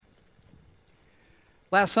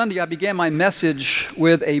Last Sunday, I began my message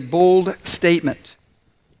with a bold statement.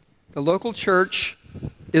 The local church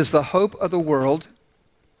is the hope of the world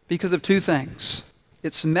because of two things: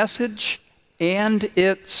 its message and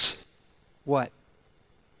its what?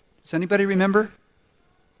 Does anybody remember?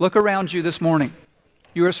 Look around you this morning.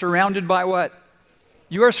 You are surrounded by what?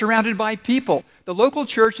 You are surrounded by people. The local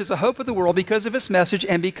church is the hope of the world because of its message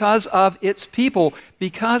and because of its people,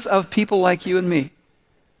 because of people like you and me.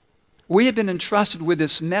 We have been entrusted with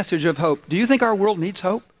this message of hope. Do you think our world needs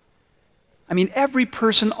hope? I mean, every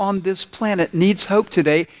person on this planet needs hope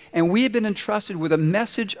today, and we have been entrusted with a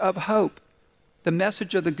message of hope, the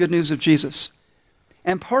message of the good news of Jesus.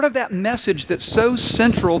 And part of that message that's so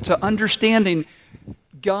central to understanding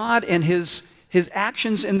God and His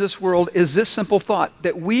actions in this world is this simple thought,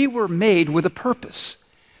 that we were made with a purpose.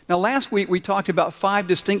 Now, last week we talked about 5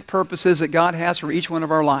 distinct purposes that God has for each one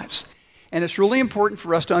of our lives. And it's really important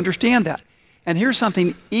for us to understand that. And here's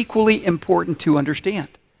something equally important to understand: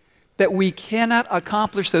 that we cannot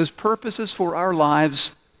accomplish those purposes for our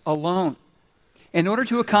lives alone. In order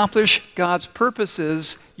to accomplish God's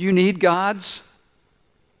purposes, you need God's,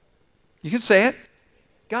 you can say it,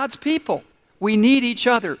 God's people. We need each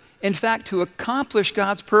other. In fact, to accomplish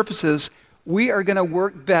God's purposes, we are going to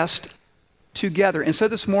work best together. And so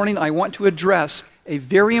this morning, I want to address a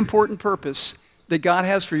very important purpose that God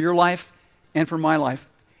has for your life and for my life.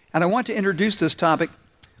 And I want to introduce this topic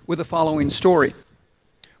with the following story.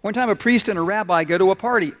 One time, a priest and a rabbi go to a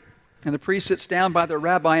party, and the priest sits down by the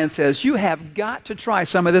rabbi and says, "You have got to try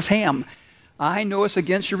some of this ham. I know it's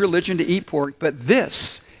against your religion to eat pork, but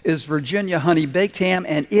this is Virginia honey baked ham,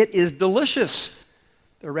 and it is delicious."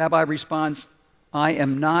 The rabbi responds, "I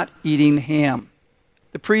am not eating ham."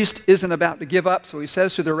 The priest isn't about to give up, so he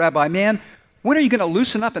says to the rabbi, "Man, when are you going to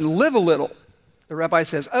loosen up and live a little?" The rabbi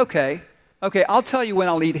says, Okay, I'll tell you when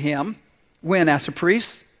I'll eat ham." "When?" asks the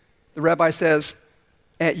priest. The rabbi says,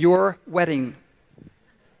 "At your wedding."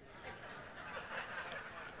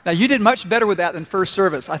 Now, you did much better with that than first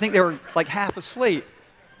service. I think they were like half asleep.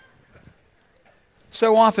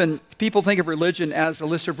 So often, people think of religion as a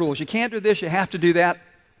list of rules. You can't do this, you have to do that.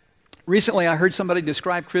 Recently, I heard somebody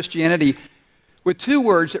describe Christianity with 2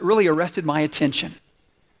 words that really arrested my attention,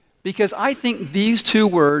 because I think these 2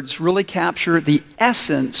 words really capture the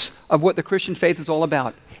essence of what the Christian faith is all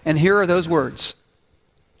about. And here are those words: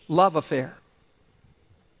 love affair.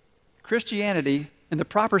 Christianity, in the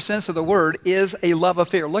proper sense of the word, is a love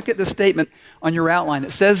affair. Look at this statement on your outline.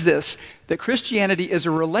 It says this, that Christianity is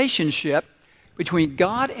a relationship between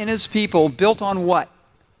God and His people built on what?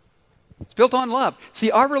 It's built on love. See,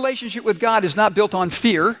 our relationship with God is not built on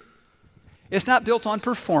fear. It's not built on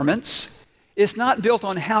performance. It's not built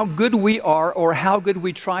on how good we are or how good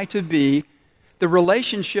we try to be. The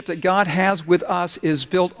relationship that God has with us is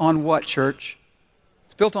built on what, church?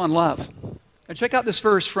 It's built on love. Now check out this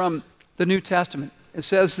verse from the New Testament. It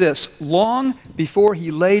says this: long before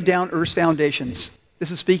He laid down earth's foundations,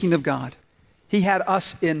 this is speaking of God, He had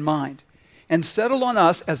us in mind and settled on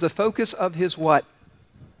us as the focus of His what?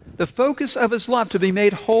 The focus of His love, to be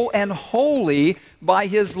made whole and holy by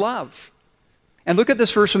His love. And look at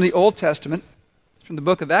this verse from the Old Testament, from the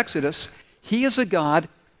book of Exodus. He is a God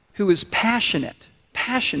who is passionate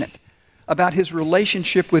about His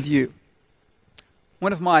relationship with you.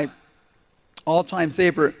 One of my all-time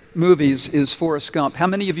favorite movies is Forrest Gump. How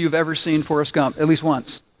many of you have ever seen Forrest Gump? At least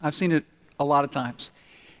once. I've seen it a lot of times.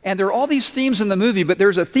 And there are all these themes in the movie, but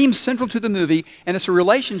there's a theme central to the movie, and it's a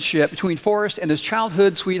relationship between Forrest and his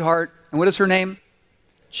childhood sweetheart. And what is her name?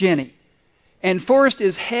 Jenny. And Forrest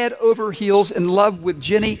is head over heels in love with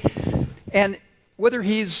Jenny. And whether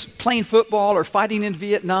he's playing football or fighting in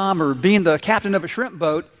Vietnam or being the captain of a shrimp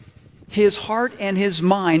boat, his heart and his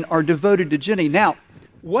mind are devoted to Jenny. Now,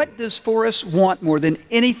 what does Forrest want more than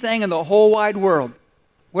anything in the whole wide world?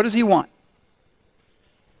 What does he want?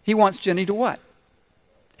 He wants Jenny to what?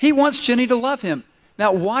 He wants Jenny to love him.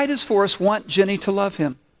 Now, why does Forrest want Jenny to love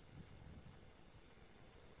him?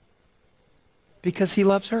 Because he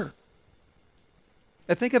loves her.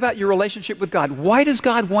 Now think about your relationship with God. Why does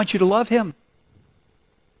God want you to love Him?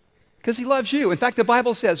 Because He loves you. In fact, the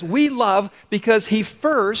Bible says we love because He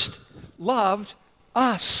first loved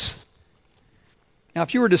us. Now,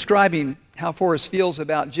 if you were describing how Forrest feels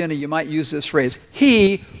about Jenny, you might use this phrase: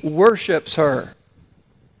 he worships her.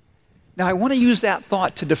 Now, I want to use that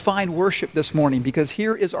thought to define worship this morning, because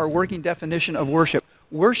here is our working definition of worship.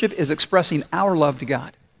 Worship is expressing our love to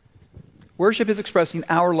God. Worship is expressing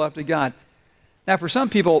our love to God. Now, for some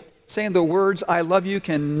people, saying the words "I love you"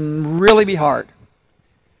 can really be hard.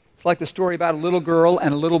 It's like the story about a little girl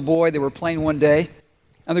and a little boy. They were playing one day,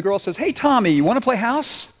 and the girl says, "Hey, Tommy, you want to play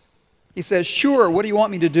house?" He says, "Sure, what do you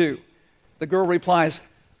want me to do?" The girl replies,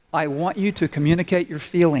 "I want you to communicate your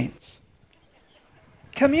feelings."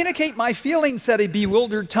 "Communicate my feelings," said a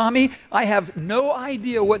bewildered Tommy. "I have no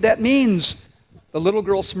idea what that means." The little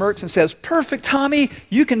girl smirks and says, "Perfect, Tommy.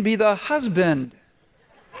 You can be the husband."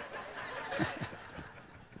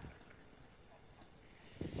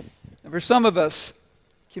 For some of us,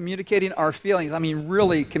 communicating our feelings,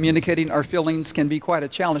 really communicating our feelings can be quite a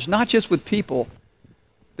challenge, not just with people,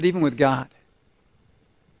 but even with God.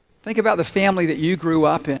 Think about the family that you grew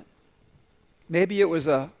up in. Maybe it was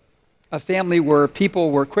a family where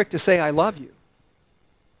people were quick to say, "I love you,"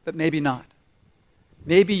 but maybe not.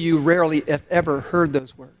 Maybe you rarely, if ever, heard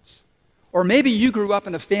those words. Or maybe you grew up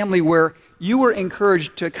in a family where you were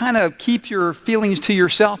encouraged to kind of keep your feelings to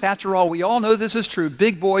yourself. After all, we all know this is true.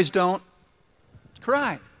 Big boys don't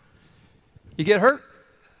cry. You get hurt?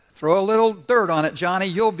 Throw a little dirt on it, Johnny.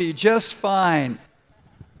 You'll be just fine.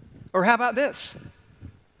 Or how about this?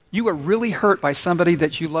 You were really hurt by somebody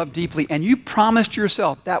that you love deeply, and you promised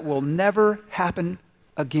yourself that will never happen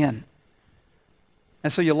again.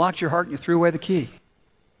 And so you locked your heart and you threw away the key.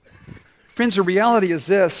 Friends, the reality is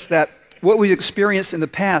this, that what we experienced in the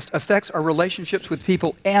past affects our relationships with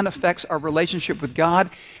people and affects our relationship with God.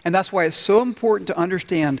 And that's why it's so important to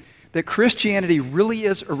understand that Christianity really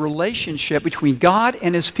is a relationship between God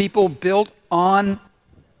and his people built on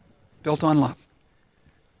love.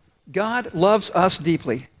 God loves us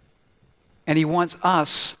deeply, and he wants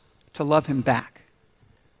us to love him back.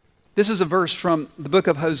 This is a verse from the book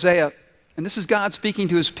of Hosea, and this is God speaking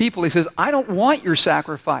to his people. He says, "I don't want your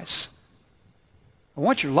sacrifice. I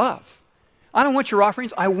want your love. I don't want your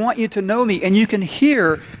offerings. I want you to know me." And you can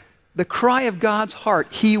hear the cry of God's heart.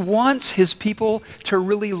 He wants his people to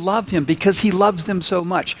really love him because he loves them so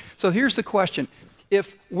much. So here's the question.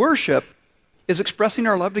 If worship is expressing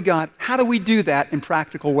our love to God, how do we do that in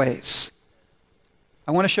practical ways?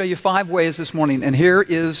 I want to show you 5 ways this morning, and here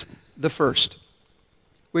is the first.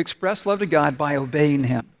 We express love to God by obeying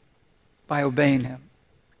him. By obeying him.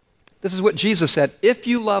 This is what Jesus said, if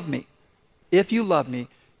you love me,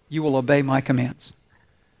 you will obey my commands.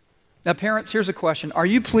 Now, parents, here's a question. Are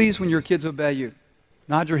you pleased when your kids obey you?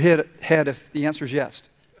 Nod your head if the answer is yes.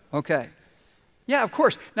 Okay. Yeah, of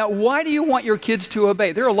course. Now, why do you want your kids to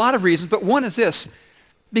obey? There are a lot of reasons, but one is this.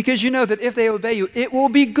 Because you know that if they obey you, it will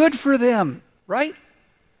be good for them, right?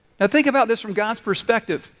 Now, think about this from God's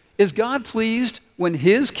perspective. Is God pleased when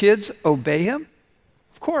his kids obey him?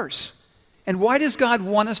 Of course. And why does God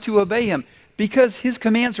want us to obey him? Because his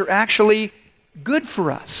commands are actually good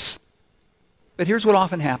for us. But here's what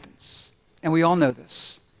often happens, and we all know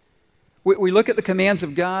this. We look at the commands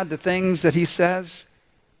of God, the things that he says,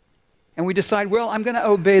 and we decide, well, I'm going to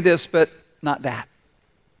obey this, but not that.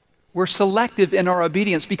 We're selective in our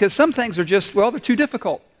obedience because some things are just, well, they're too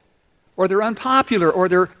difficult, or they're unpopular, or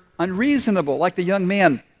they're unreasonable, like the young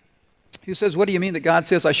man who says, "What do you mean that God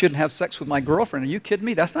says I shouldn't have sex with my girlfriend? Are you kidding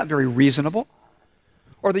me? That's not very reasonable."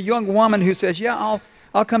 Or the young woman who says, "Yeah,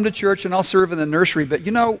 I'll come to church and I'll serve in the nursery, but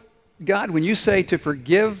you know, God, when you say to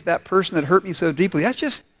forgive that person that hurt me so deeply,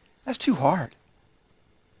 that's too hard."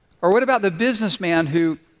 Or what about the businessman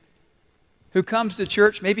who comes to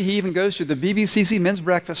church, maybe he even goes to the BBCC men's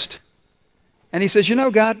breakfast, and he says, "You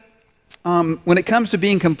know, God, when it comes to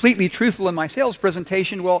being completely truthful in my sales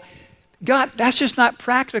presentation, well, God, that's just not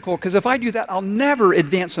practical, because if I do that, I'll never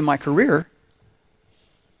advance in my career."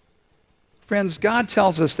 Friends, God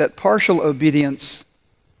tells us that partial obedience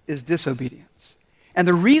is disobedience. And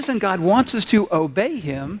the reason God wants us to obey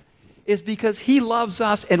him is because he loves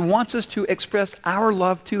us and wants us to express our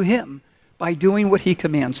love to him by doing what he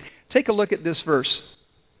commands. Take a look at this verse.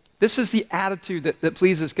 This is the attitude that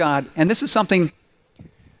pleases God. And this is something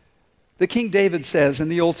that King David says in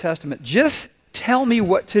the Old Testament. "Just tell me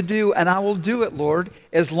what to do and I will do it, Lord.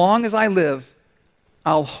 As long as I live,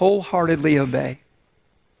 I'll wholeheartedly obey."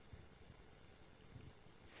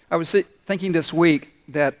 I was thinking this week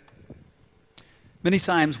that many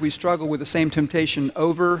times we struggle with the same temptation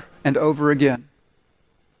over and over again.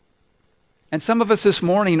 And some of us this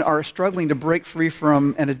morning are struggling to break free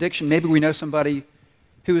from an addiction. Maybe we know somebody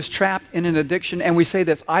who is trapped in an addiction, and we say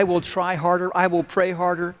this, "I will try harder, I will pray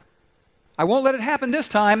harder. I won't let it happen this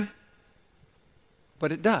time."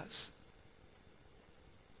 But it does.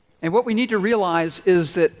 And what we need to realize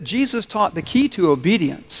is that Jesus taught the key to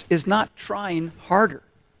obedience is not trying harder.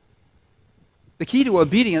 The key to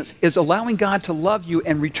obedience is allowing God to love you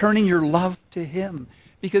and returning your love to him.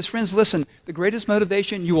 Because friends, listen, the greatest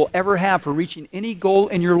motivation you will ever have for reaching any goal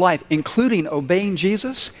in your life, including obeying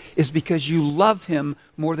Jesus, is because you love him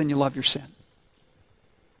more than you love your sin.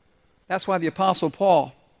 That's why the Apostle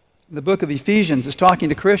Paul in the book of Ephesians, is talking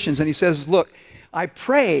to Christians, and he says, look, I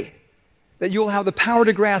pray that you'll have the power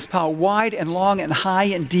to grasp how wide and long and high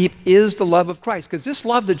and deep is the love of Christ. Because this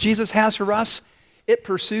love that Jesus has for us, it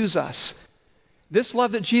pursues us. This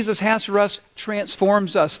love that Jesus has for us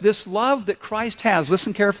transforms us. This love that Christ has,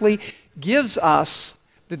 listen carefully, gives us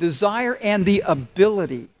the desire and the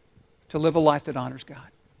ability to live a life that honors God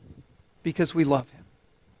because we love Him.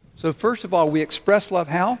 So first of all, we express love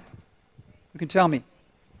how? You can tell me.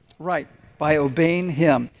 Right, by obeying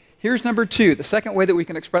Him. Here's number 2, the second way that we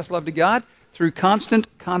can express love to God, through constant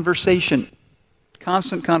conversation.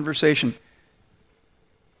 Constant conversation.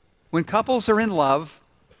 When couples are in love,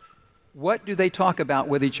 what do they talk about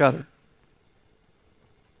with each other?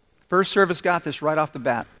 First service got this right off the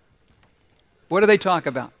bat. What do they talk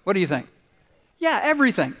about? What do you think? Yeah,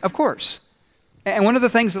 everything, of course. And one of the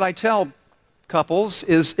things that I tell couples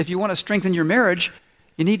is if you want to strengthen your marriage,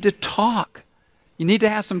 you need to talk. You need to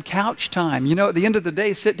have some couch time. You know, at the end of the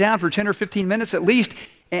day, sit down for 10 or 15 minutes at least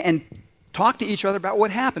and talk to each other about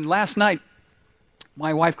what happened. Last night,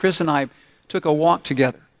 my wife Chris and I took a walk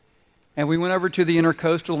together. And we went over to the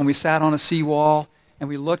Intercoastal and we sat on a seawall and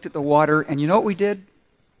we looked at the water. And you know what we did?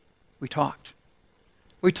 We talked.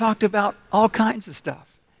 We talked about all kinds of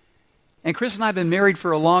stuff. And Chris and I have been married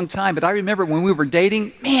for a long time, but I remember when we were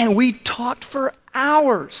dating, man, we talked for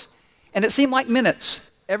hours. And it seemed like minutes.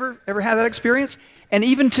 Ever had that experience? And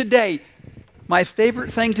even today, my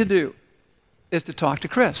favorite thing to do is to talk to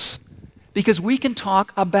Chris. Because we can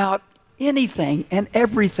talk about anything and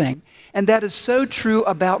everything. And that is so true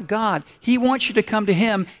about God. He wants you to come to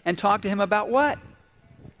Him and talk to Him about what?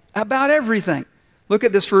 About everything. Look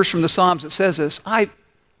at this verse from the Psalms. It says this, I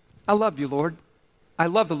love you, Lord. I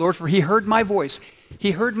love the Lord, for He heard my voice.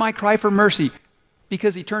 He heard my cry for mercy.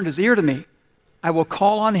 Because He turned His ear to me, I will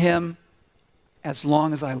call on Him as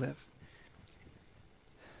long as I live.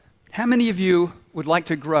 How many of you would like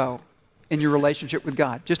to grow in your relationship with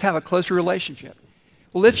God? Just have a closer relationship.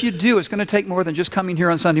 Well, if you do, it's going to take more than just coming here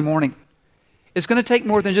on Sunday morning. It's going to take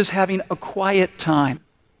more than just having a quiet time.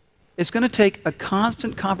 It's going to take a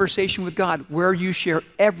constant conversation with God where you share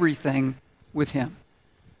everything with Him.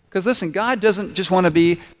 Because listen, God doesn't just want to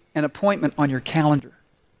be an appointment on your calendar.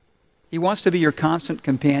 He wants to be your constant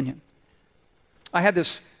companion. I had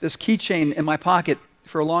this keychain in my pocket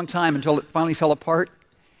for a long time until it finally fell apart.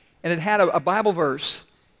 And it had a Bible verse,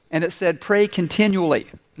 and it said, pray continually.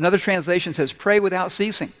 Another translation says, pray without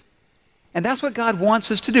ceasing. And that's what God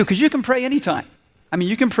wants us to do, because you can pray anytime. I mean,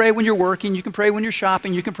 you can pray when you're working, you can pray when you're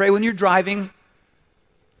shopping, you can pray when you're driving.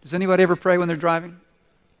 Does anybody ever pray when they're driving? You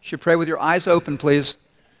should pray with your eyes open, please.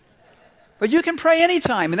 But you can pray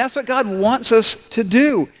anytime, and that's what God wants us to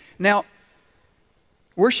do. Now,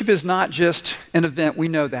 worship is not just an event, we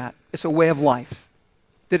know that. It's a way of life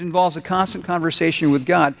that involves a constant conversation with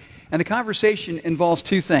God. And the conversation involves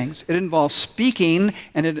two things. It involves speaking,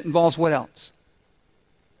 and it involves what else?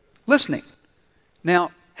 Listening.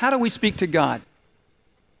 Now, how do we speak to God?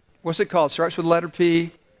 What's it called? Starts with the letter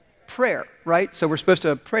P. Prayer, right? So we're supposed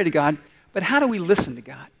to pray to God. But how do we listen to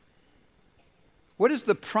God? What is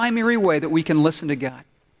the primary way that we can listen to God?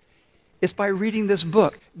 It's by reading this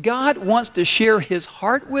book. God wants to share His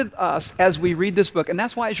heart with us as we read this book. And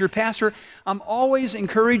that's why as your pastor, I'm always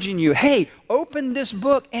encouraging you, hey, open this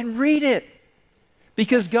book and read it.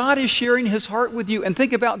 Because God is sharing His heart with you. And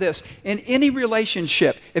think about this. In any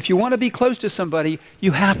relationship, if you want to be close to somebody,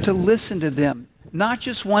 you have to listen to them. Not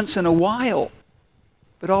just once in a while,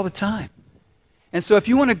 but all the time. And so if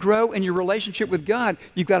you want to grow in your relationship with God,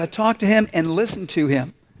 you've got to talk to Him and listen to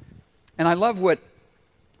Him. And I love what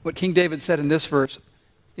King David said in this verse.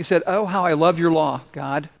 He said, oh, how I love your law,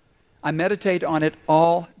 God. I meditate on it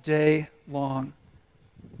all day long.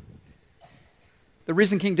 The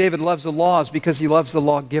reason King David loves the law is because he loves the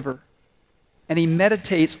lawgiver. And he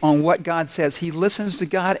meditates on what God says. He listens to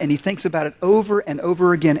God and he thinks about it over and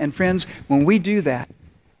over again. And friends, when we do that,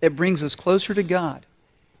 it brings us closer to God.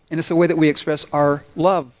 And it's a way that we express our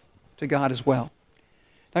love to God as well.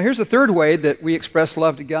 Now here's the third way that we express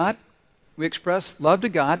love to God. We express love to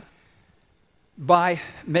God by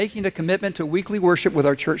making a commitment to weekly worship with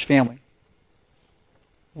our church family.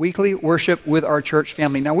 Weekly worship with our church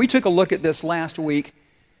family. Now, we took a look at this last week,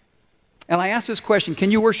 and I asked this question, can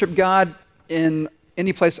you worship God in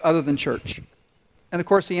any place other than church? And of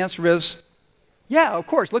course, the answer is, yeah, of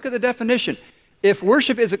course. Look at the definition. If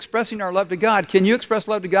worship is expressing our love to God, can you express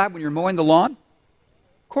love to God when you're mowing the lawn?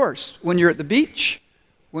 Of course. When you're at the beach,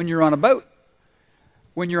 when you're on a boat,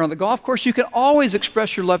 when you're on the golf course, you can always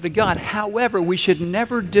express your love to God. However, we should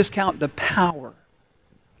never discount the power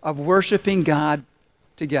of worshiping God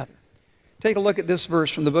together. Take a look at this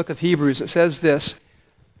verse from the book of Hebrews. It says this,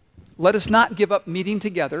 let us not give up meeting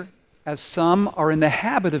together, as some are in the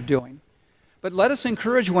habit of doing, but let us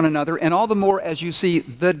encourage one another, and all the more as you see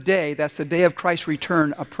the day, that's the day of Christ's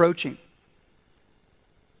return, approaching.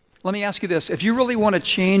 Let me ask you this. If you really want to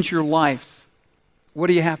change your life, what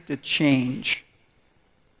do you have to change?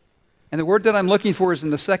 And the word that I'm looking for is in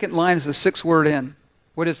the second line, is the sixth word in.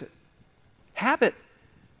 What is it? Habit.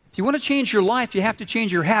 If you want to change your life, you have to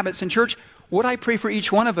change your habits. And church, what I pray for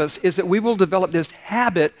each one of us is that we will develop this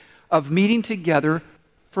habit of meeting together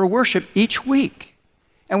for worship each week.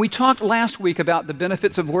 And we talked last week about the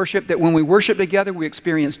benefits of worship, that when we worship together, we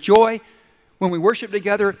experience joy. When we worship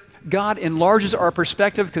together, God enlarges our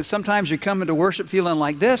perspective, because sometimes you come into worship feeling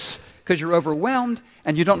like this because you're overwhelmed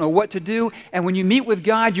and you don't know what to do. And when you meet with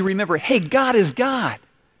God, you remember, hey, God is God.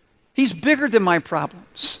 He's bigger than my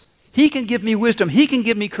problems. He can give me wisdom. He can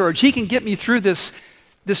give me courage. He can get me through this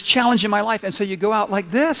challenge in my life. And so you go out like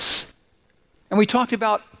this. And we talked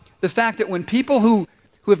about the fact that when people who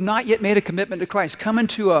have not yet made a commitment to Christ come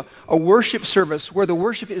into a worship service where the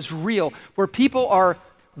worship is real, where people are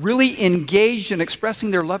really engaged in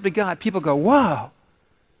expressing their love to God, people go, whoa,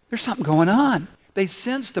 there's something going on. They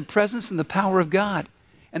sense the presence and the power of God,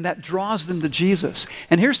 and that draws them to Jesus.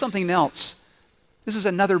 And here's something else. This is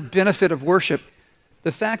another benefit of worship.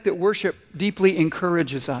 The fact that worship deeply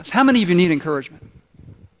encourages us. How many of you need encouragement?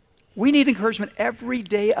 We need encouragement every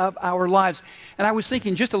day of our lives. And I was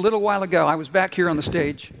thinking just a little while ago, I was back here on the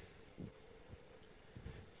stage,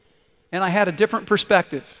 and I had a different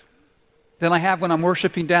perspective than I have when I'm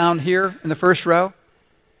worshiping down here in the first row.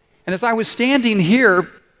 And as I was standing here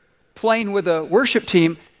playing with a worship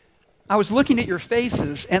team, I was looking at your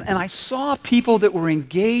faces, and I saw people that were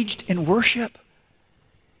engaged in worship.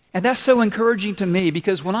 And that's so encouraging to me,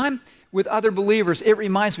 because when I'm with other believers, it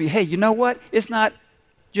reminds me, hey, you know what? It's not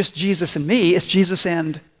just Jesus and me, it's Jesus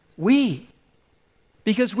and we.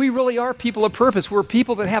 Because we really are people of purpose. We're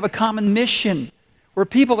people that have a common mission. We're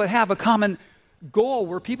people that have a common goal.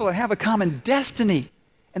 We're people that have a common destiny.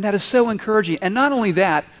 And that is so encouraging. And not only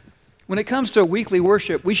that, when it comes to weekly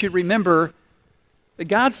worship, we should remember that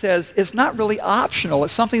God says it's not really optional.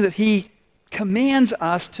 It's something that He commands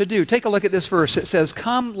us to do. Take a look at this verse. It says,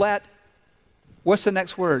 come, what's the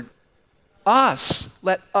next word? Us.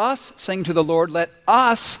 Let us sing to the Lord. Let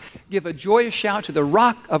us give a joyous shout to the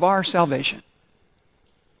rock of our salvation. I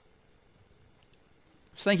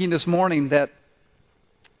was thinking this morning that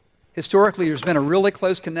historically there's been a really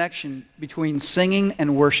close connection between singing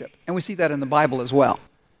and worship. And we see that in the Bible as well.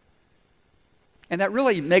 And that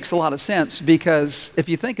really makes a lot of sense, because if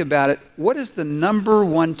you think about it, what is the number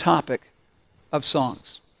one topic of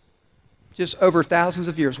songs? Just over thousands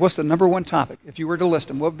of years, what's the number one topic? If you were to list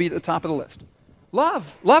them, what would be at the top of the list?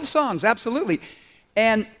 Love. Love songs, absolutely.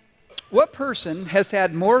 And what person has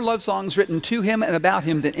had more love songs written to him and about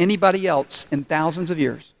him than anybody else in thousands of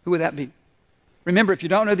years? Who would that be? Remember, if you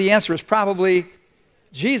don't know the answer, it's probably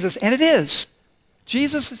Jesus, and it is.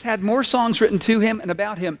 Jesus has had more songs written to him and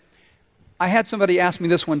about him. I had somebody ask me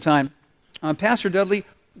this one time, Pastor Dudley,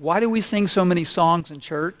 why do we sing so many songs in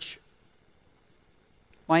church?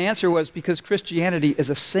 My answer was, because Christianity is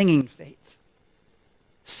a singing faith.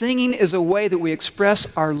 Singing is a way that we express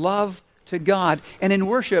our love to God. And in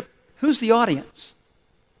worship, who's the audience?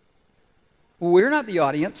 Well, we're not the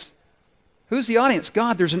audience. Who's the audience?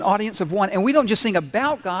 God. There's an audience of one. And we don't just sing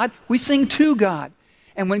about God, we sing to God.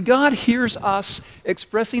 And when God hears us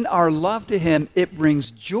expressing our love to Him, it brings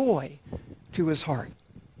joy to His heart.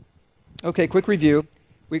 Okay, quick review.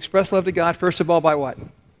 We express love to God, first of all, by what?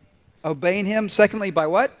 Obeying Him. Secondly, by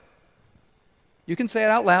what? You can say it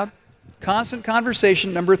out loud. Constant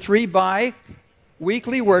conversation. Number 3, by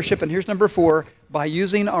weekly worship. And here's number 4, by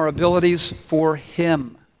using our abilities for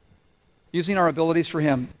Him. Using our abilities for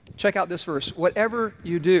Him. Check out this verse. Whatever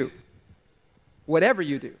you do,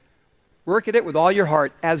 work at it with all your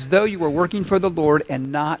heart, as though you were working for the Lord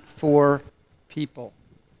and not for people.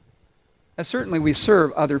 Now, certainly we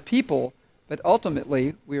serve other people, but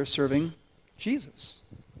ultimately we are serving Jesus,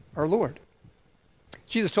 our Lord.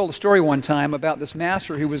 Jesus told a story one time about this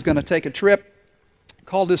master who was going to take a trip,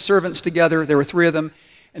 called his servants together, there were 3 of them,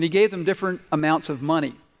 and he gave them different amounts of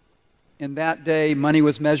money. In that day, money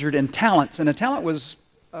was measured in talents, and a talent was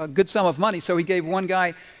a good sum of money, so he gave one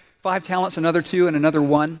guy 5 talents, another 2, and another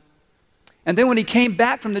 1. And then when he came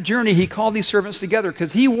back from the journey, he called these servants together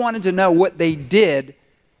because he wanted to know what they did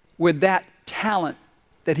with that talent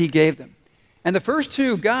that he gave them. And the first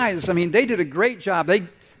 2 guys, they did a great job. They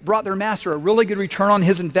brought their master a really good return on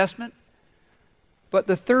his investment. But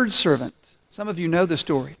the 3rd servant, some of you know the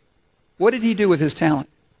story. What did he do with his talent?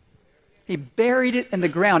 He buried it in the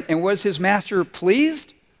ground. And was his master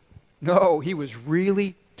pleased? No, he was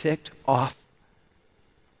really ticked off.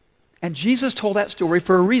 And Jesus told that story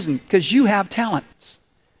for a reason, because you have talents.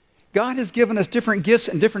 God has given us different gifts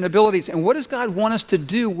and different abilities. And what does God want us to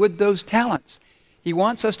do with those talents? He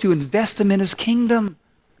wants us to invest them in His kingdom,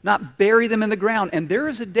 not bury them in the ground. And there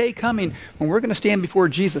is a day coming when we're going to stand before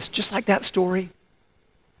Jesus, just like that story.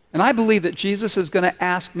 And I believe that Jesus is going to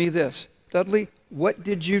ask me this, Dudley, what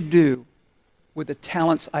did you do with the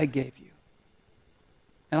talents I gave you?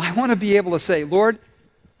 And I want to be able to say, Lord,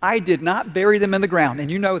 I did not bury them in the ground, and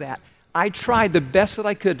you know that. I tried the best that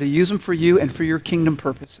I could to use them for you and for your kingdom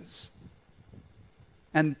purposes.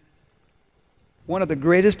 And one of the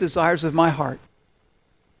greatest desires of my heart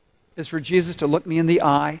is for Jesus to look me in the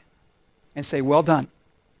eye and say, well done,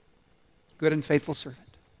 good and faithful servant.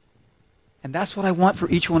 And that's what I want for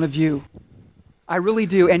each one of you. I really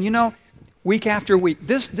do. And you know, week after week,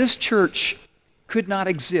 this church could not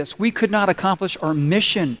exist. We could not accomplish our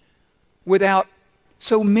mission without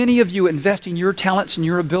so many of you investing your talents and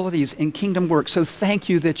your abilities in kingdom work. So thank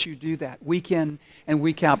you that you do that week in and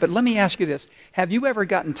week out. But let me ask you this. Have you ever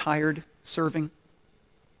gotten tired serving?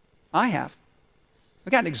 I have.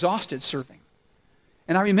 I've gotten exhausted serving.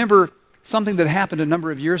 And I remember something that happened a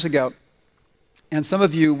number of years ago. And some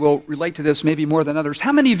of you will relate to this maybe more than others.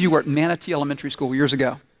 How many of you were at Manatee Elementary School years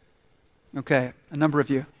ago? Okay, a number of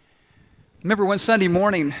you. I remember one Sunday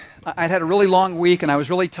morning, I'd had a really long week and I was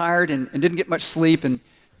really tired and didn't get much sleep. And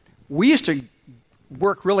we used to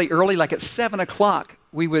work really early, like at 7 o'clock.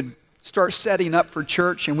 We would start setting up for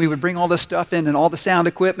church and we would bring all this stuff in and all the sound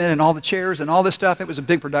equipment and all the chairs and all this stuff. It was a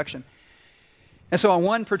big production. And so on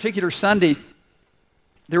one particular Sunday,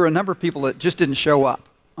 there were a number of people that just didn't show up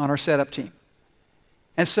on our setup team.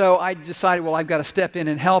 And so I decided, well, I've got to step in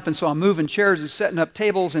and help. And so I'm moving chairs and setting up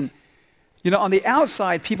tables. And, you know, on the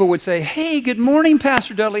outside, people would say, hey, good morning,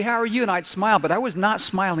 Pastor Dudley. How are you? And I'd smile, but I was not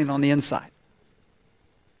smiling on the inside.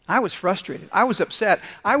 I was frustrated. I was upset.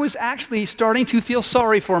 I was actually starting to feel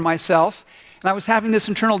sorry for myself. And I was having this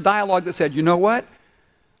internal dialogue that said, you know what?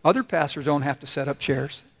 Other pastors don't have to set up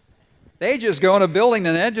chairs. They just go in a building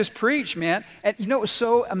and they just preach, man. And, you know, it was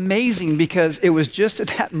so amazing because it was just at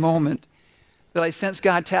that moment that I sensed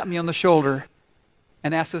God tap me on the shoulder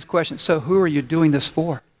and ask this question, so who are you doing this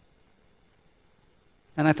for?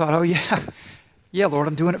 And I thought, oh yeah, Lord,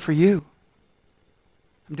 I'm doing it for you.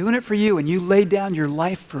 I'm doing it for you, and you laid down your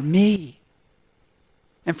life for me.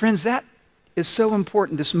 And friends, that is so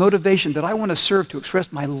important, this motivation that I want to serve to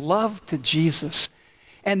express my love to Jesus.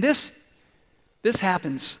 And this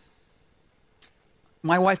happens.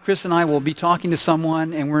 My wife, Chris, and I will be talking to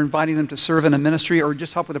someone, and we're inviting them to serve in a ministry or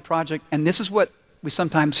just help with a project, and this is what we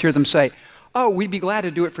sometimes hear them say, oh, we'd be glad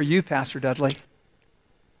to do it for you, Pastor Dudley.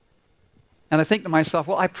 And I think to myself,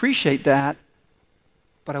 well, I appreciate that,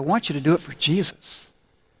 but I want you to do it for Jesus.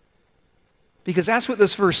 Because that's what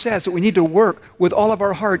this verse says, that we need to work with all of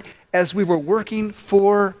our heart as we were working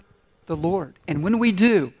for the Lord. And when we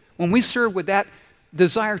do, when we serve with that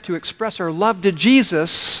desire to express our love to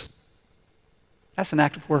Jesus, that's an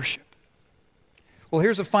act of worship. Well,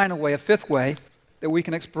 here's a final way, a fifth way, that we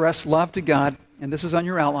can express love to God, and this is on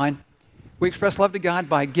your outline. We express love to God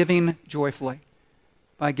by giving joyfully.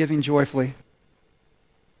 By giving joyfully.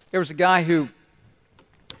 There was a guy who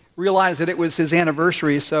realized that it was his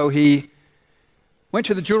anniversary, so he went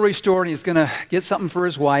to the jewelry store and he's going to get something for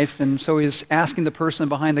his wife, and so he's asking the person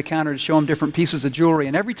behind the counter to show him different pieces of jewelry.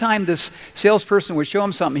 And every time this salesperson would show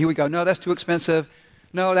him something, he would go, no, that's too expensive.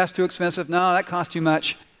 No, that's too expensive. No, that costs too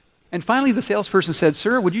much. And finally, the salesperson said,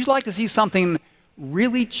 sir, would you like to see something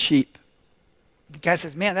really cheap? The guy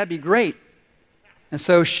says, man, that'd be great. And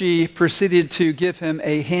so she proceeded to give him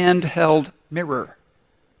a handheld mirror.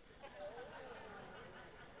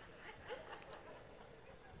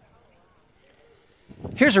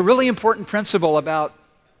 Here's a really important principle about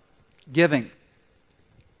giving.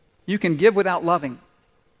 You can give without loving,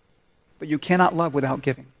 but you cannot love without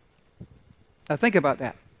giving. Now think about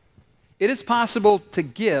that. It is possible to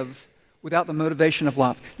give without the motivation of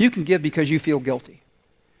love. You can give because you feel guilty.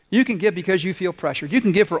 You can give because you feel pressured. You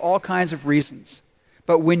can give for all kinds of reasons.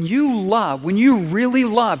 But when you love, when you really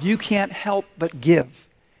love, you can't help but give.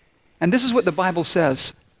 And this is what the Bible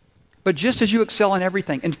says. But just as you excel in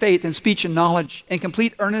everything, in faith, in speech, and knowledge, in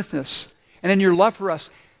complete earnestness, and in your love for us,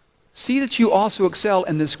 see that you also excel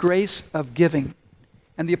in this grace of giving.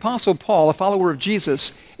 And the Apostle Paul, a follower of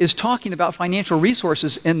Jesus, is talking about financial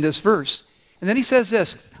resources in this verse. And then he says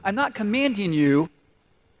this, I'm not commanding you,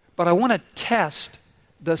 but I want to test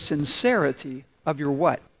the sincerity of your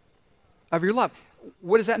what? Of your love.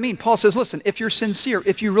 What does that mean? Paul says, listen, if you're sincere,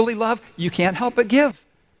 if you really love, you can't help but give.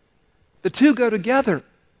 The two go together.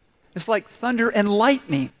 It's like thunder and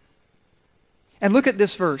lightning. And look at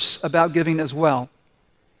this verse about giving as well.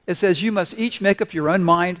 It says, you must each make up your own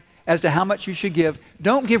mind as to how much you should give.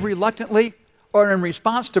 Don't give reluctantly or in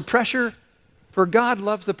response to pressure, for God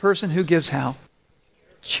loves the person who gives how?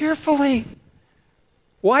 Cheerfully.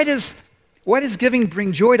 Why does giving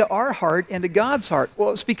bring joy to our heart and to God's heart?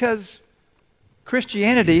 Well, it's because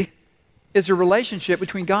Christianity is a relationship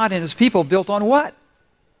between God and his people built on what?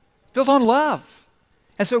 Built on love.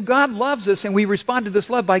 And so God loves us, and we respond to this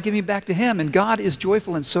love by giving back to him, and God is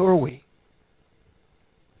joyful, and so are we.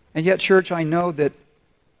 And yet, church, I know that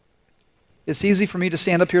it's easy for me to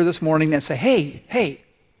stand up here this morning and say, hey,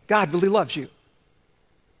 God really loves you.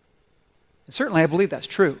 And certainly I believe that's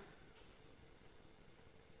true.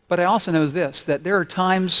 But I also know this, that there are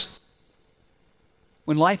times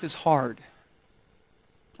when life is hard.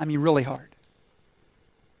 I mean, really hard.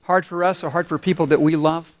 Hard for us or hard for people that we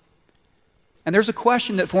love. And there's a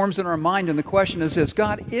question that forms in our mind, and the question is this: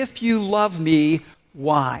 God, if you love me,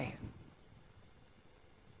 why?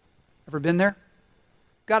 Ever been there?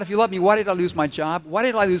 God, if you love me, why did I lose my job? Why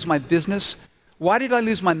did I lose my business? Why did I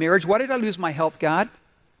lose my marriage? Why did I lose my health, God?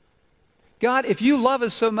 God, if you love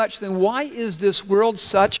us so much, then why is this world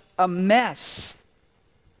such a mess?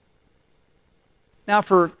 Now,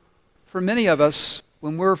 for many of us,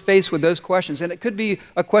 when we're faced with those questions, and it could be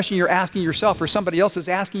a question you're asking yourself or somebody else is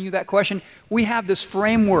asking you that question, we have this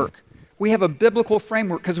framework. We have a biblical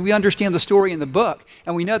framework because we understand the story in the book.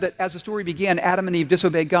 And we know that as the story began, Adam and Eve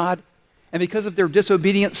disobeyed God. And because of their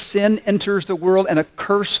disobedience, sin enters the world and a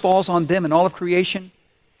curse falls on them and all of creation.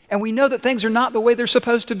 And we know that things are not the way they're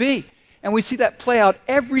supposed to be. And we see that play out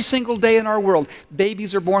every single day in our world.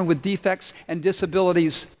 Babies are born with defects and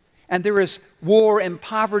disabilities. And there is war and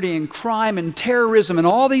poverty and crime and terrorism and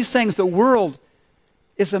all these things. The world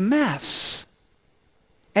is a mess.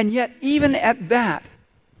 And yet, even at that,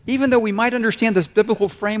 even though we might understand this biblical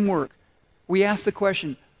framework, we ask the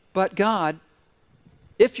question, but God,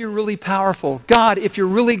 if you're really powerful, God, if you're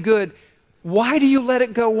really good, why do you let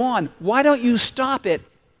it go on? Why don't you stop it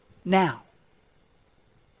now?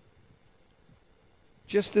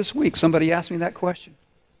 Just this week, somebody asked me that question.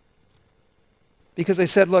 Because they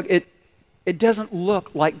said, look, it doesn't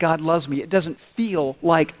look like God loves me. It doesn't feel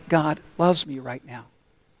like God loves me right now.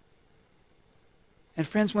 And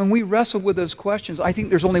friends, when we wrestle with those questions, I think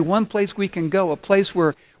there's only one place we can go, a place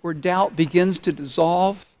where doubt begins to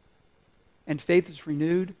dissolve and faith is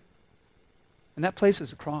renewed. And that place is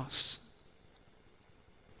the cross.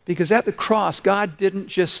 Because at the cross, God didn't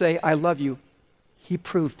just say, I love you. He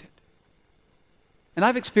proved it. And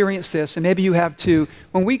I've experienced this, and maybe you have too.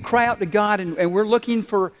 When we cry out to God and we're looking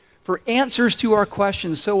for answers to our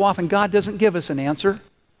questions, so often God doesn't give us an answer.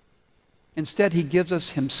 Instead, he gives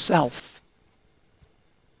us himself.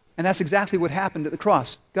 And that's exactly what happened at the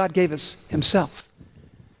cross. God gave us himself.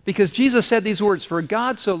 Because Jesus said these words, for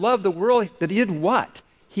God so loved the world that he did what?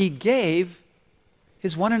 He gave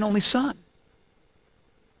his one and only Son.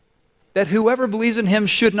 That whoever believes in him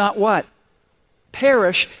should not what?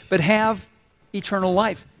 Perish, but have eternal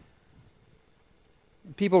life.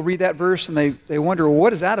 People read that verse and they wonder, well,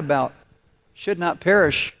 what is that about? Should not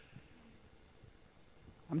perish.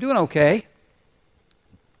 I'm doing okay.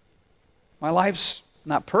 My life's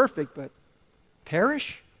not perfect, but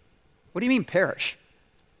perish? What do you mean perish?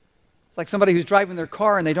 It's like somebody who's driving their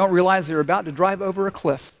car and they don't realize they're about to drive over a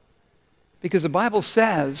cliff. Because the Bible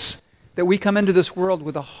says that we come into this world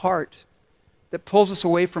with a heart that pulls us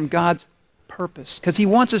away from God's purpose, because he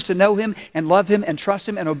wants us to know him and love him and trust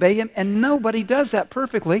him and obey him, and nobody does that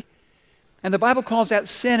perfectly. And the Bible calls that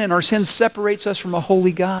sin, and our sin separates us from a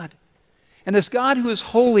holy God. And this God who is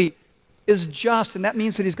holy is just, and that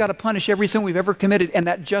means that he's got to punish every sin we've ever committed, and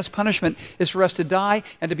that just punishment is for us to die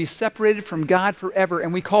and to be separated from God forever.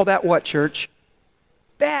 And we call that what, church?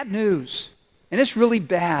 Bad news. And it's really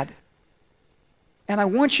bad. And I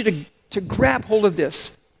want you to grab hold of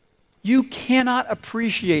this. You cannot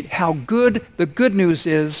appreciate how good the good news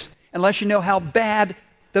is unless you know how bad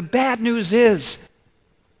the bad news is.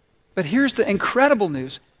 But here's the incredible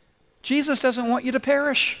news. Jesus doesn't want you to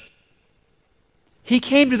perish. He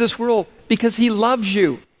came to this world because he loves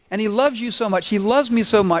you. And he loves you so much. He loves me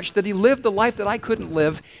so much that he lived the life that I couldn't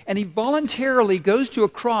live. And he voluntarily goes to a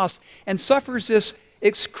cross and suffers this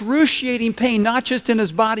excruciating pain, not just in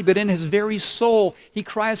his body, but in his very soul. He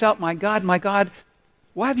cries out, my God,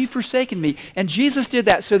 why have you forsaken me? And Jesus did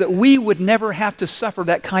that so that we would never have to suffer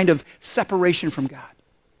that kind of separation from God.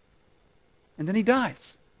 And then he dies.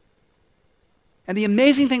 And the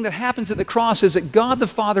amazing thing that happens at the cross is that God the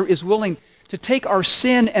Father is willing to take our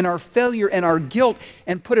sin and our failure and our guilt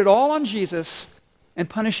and put it all on Jesus and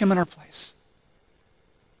punish him in our place.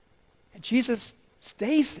 And Jesus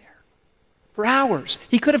stays there. for hours.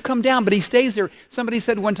 He could have come down, but he stays there. Somebody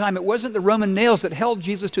said one time, it wasn't the Roman nails that held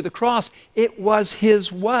Jesus to the cross. It was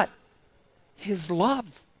his what? His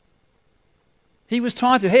love. He was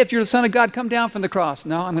taunted, hey, if you're the Son of God, come down from the cross.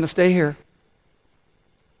 No, I'm going to stay here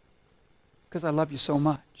because I love you so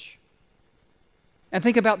much. And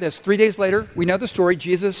think about this. 3 days later, we know the story.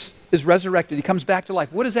 Jesus is resurrected. He comes back to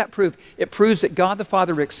life. What does that prove? It proves that God the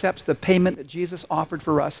Father accepts the payment that Jesus offered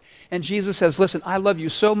for us. And Jesus says, listen, I love you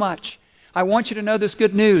so much. I want you to know this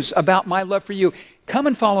good news about my love for you. Come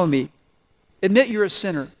and follow me. Admit you're a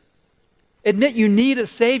sinner. Admit you need a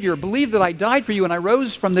Savior. Believe that I died for you and I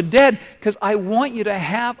rose from the dead because I want you to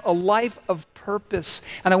have a life of purpose.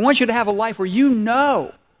 And I want you to have a life where you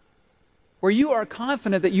know, where you are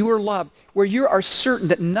confident that you are loved, where you are certain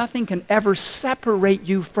that nothing can ever separate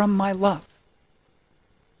you from my love.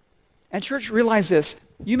 And church, realize this.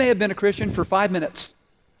 You may have been a Christian for 5 minutes,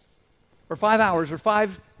 or 5 hours, or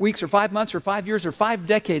 5 weeks, or 5 months, or 5 years, or 5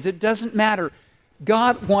 decades. It doesn't matter.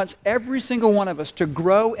 God wants every single one of us to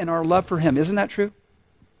grow in our love for Him. Isn't that true?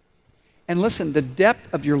 And listen, the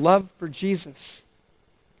depth of your love for Jesus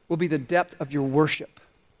will be the depth of your worship.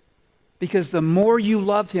 Because the more you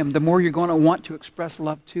love Him, the more you're going to want to express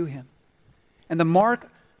love to Him. And the mark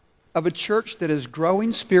of a church that is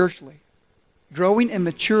growing spiritually, growing in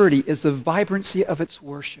maturity, is the vibrancy of its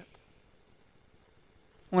worship.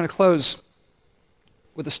 I want to close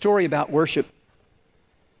with a story about worship.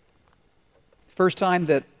 First time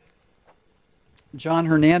that John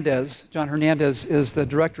Hernandez is the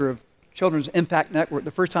director of Children's Impact Network,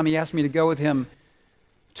 the first time he asked me to go with him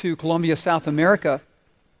to Colombia, South America,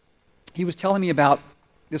 he was telling me about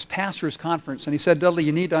this pastors' conference. And he said, Dudley,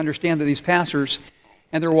 you need to understand that these pastors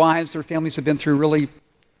and their wives, their families have been through really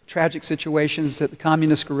tragic situations, that the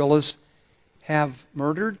communist guerrillas have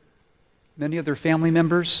murdered many of their family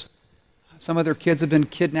members. Some of their kids have been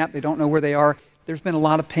kidnapped. They don't know where they are. There's been a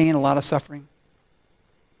lot of pain, a lot of suffering.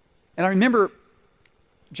 And I remember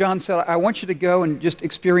John said, I want you to go and just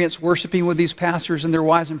experience worshiping with these pastors and their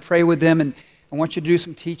wives and pray with them, and I want you to do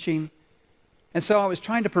some teaching. And so I was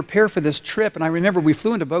trying to prepare for this trip, and I remember we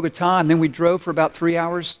flew into Bogota, and then we drove for about 3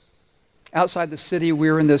 hours outside the city. We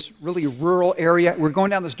were in this really rural area. We're going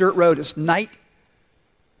down this dirt road. It's night,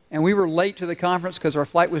 and we were late to the conference because our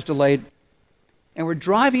flight was delayed. And we're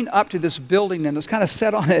driving up to this building, and it's kind of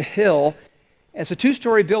set on a hill. It's a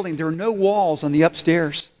 2-story building. There are no walls on the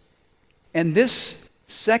upstairs. And this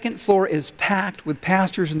second floor is packed with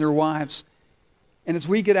pastors and their wives. And as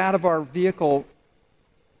we get out of our vehicle,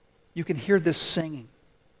 you can hear this singing.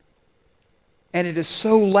 And it is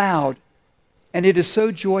so loud, and it is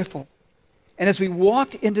so joyful. And as we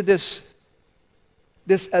walked into this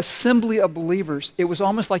assembly of believers, it was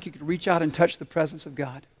almost like you could reach out and touch the presence of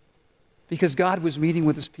God, because God was meeting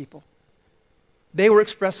with His people. They were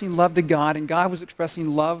expressing love to God, and God was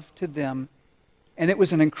expressing love to them. And it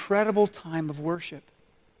was an incredible time of worship.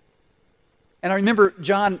 And I remember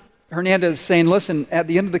John Hernandez saying, listen, at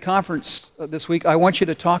the end of the conference this week, I want you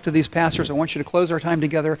to talk to these pastors. I want you to close our time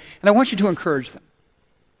together. And I want you to encourage them,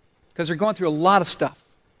 because they're going through a lot of stuff.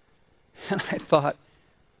 And I thought,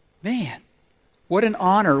 man, what an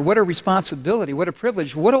honor, what a responsibility, what a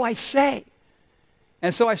privilege. What do I say?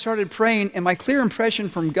 And so I started praying, and my clear impression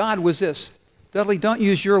from God was this: Dudley, don't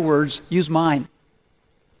use your words, use mine.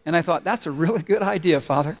 And I thought, that's a really good idea,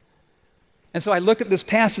 Father. And so I looked at this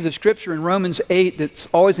passage of Scripture in Romans 8 that's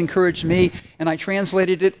always encouraged me, and I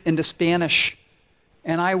translated it into Spanish.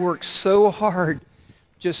 And I worked so hard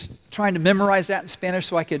just trying to memorize that in Spanish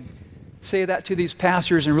so I could say that to these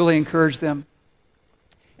pastors and really encourage them.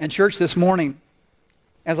 And church, this morning,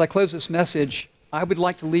 as I close this message, I would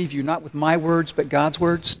like to leave you not with my words, but God's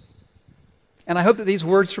words. And I hope that these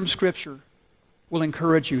words from Scripture will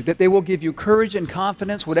encourage you, that they will give you courage and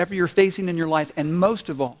confidence, whatever you're facing in your life, and most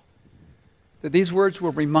of all, that these words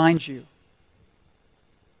will remind you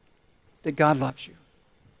that God loves you.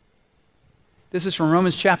 This is from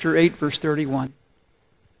Romans chapter 8, verse 31.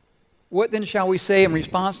 What then shall we say in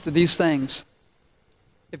response to these things?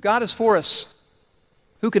 If God is for us,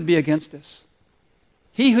 who can be against us?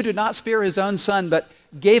 He who did not spare His own Son, but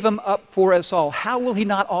gave Him up for us all, how will He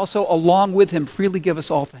not also along with Him freely give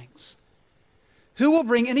us all things? Who will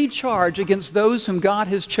bring any charge against those whom God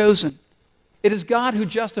has chosen? It is God who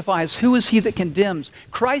justifies. Who is He that condemns?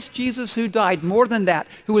 Christ Jesus, who died, more than that,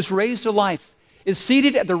 who was raised to life, is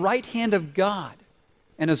seated at the right hand of God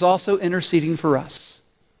and is also interceding for us.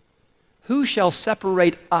 Who shall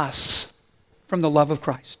separate us from the love of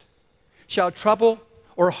Christ? Shall trouble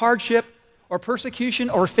or hardship or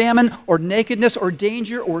persecution or famine or nakedness or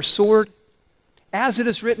danger or sword? As it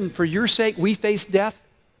is written, for your sake we face death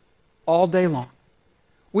all day long.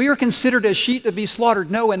 We are considered as sheep to be slaughtered.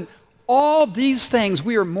 No, in all these things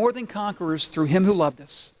we are more than conquerors through him who loved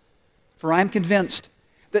us. For I am convinced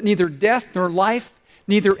that neither death nor life,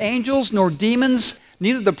 neither angels nor demons,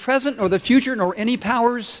 neither the present nor the future nor any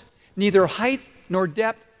powers, neither height nor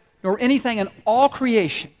depth nor anything in all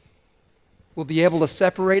creation will be able to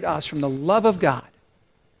separate us from the love of God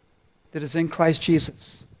that is in Christ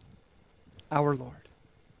Jesus, our Lord.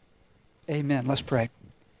 Amen. Let's pray.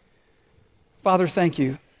 Father, thank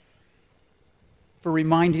you for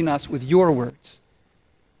reminding us with your words,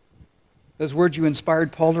 those words you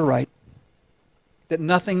inspired Paul to write, that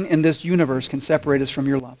nothing in this universe can separate us from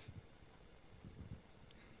your love.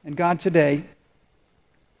 And God, today,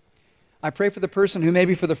 I pray for the person who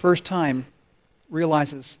maybe for the first time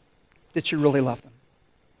realizes that you really love them.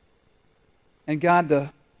 And God, the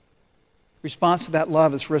response to that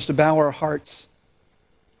love is for us to bow our hearts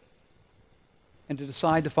and to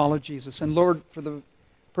decide to follow Jesus. And Lord, for the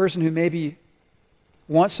person who maybe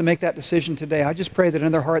wants to make that decision today, I just pray that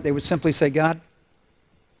in their heart they would simply say, God,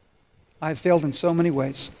 I've failed in so many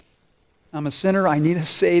ways. I'm a sinner, I need a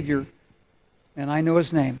Savior, and I know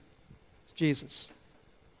His name. It's Jesus.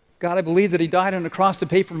 God, I believe that He died on the cross to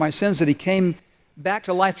pay for my sins, that He came back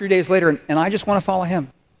to life 3 days later, and I just want to follow Him.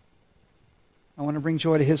 I want to bring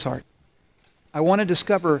joy to His heart. I want to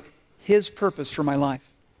discover His purpose for my life.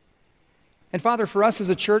 And Father, for us as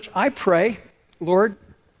a church, I pray, Lord,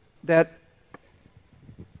 that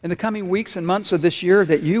in the coming weeks and months of this year,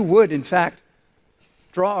 that you would, in fact,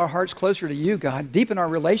 draw our hearts closer to you, God, deepen our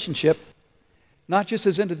relationship, not just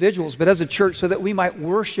as individuals, but as a church, so that we might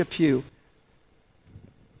worship you.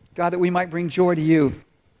 God, that we might bring joy to you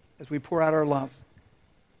as we pour out our love.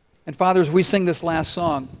 And Father, as we sing this last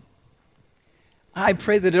song, I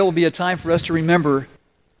pray that it will be a time for us to remember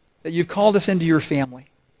that you've called us into your family,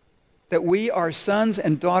 that we are sons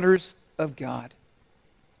and daughters of God,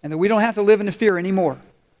 and that we don't have to live in fear anymore.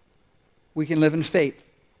 We can live in faith,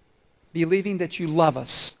 believing that you love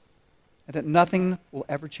us and that nothing will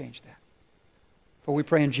ever change that. For we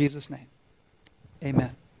pray in Jesus' name.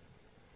 Amen.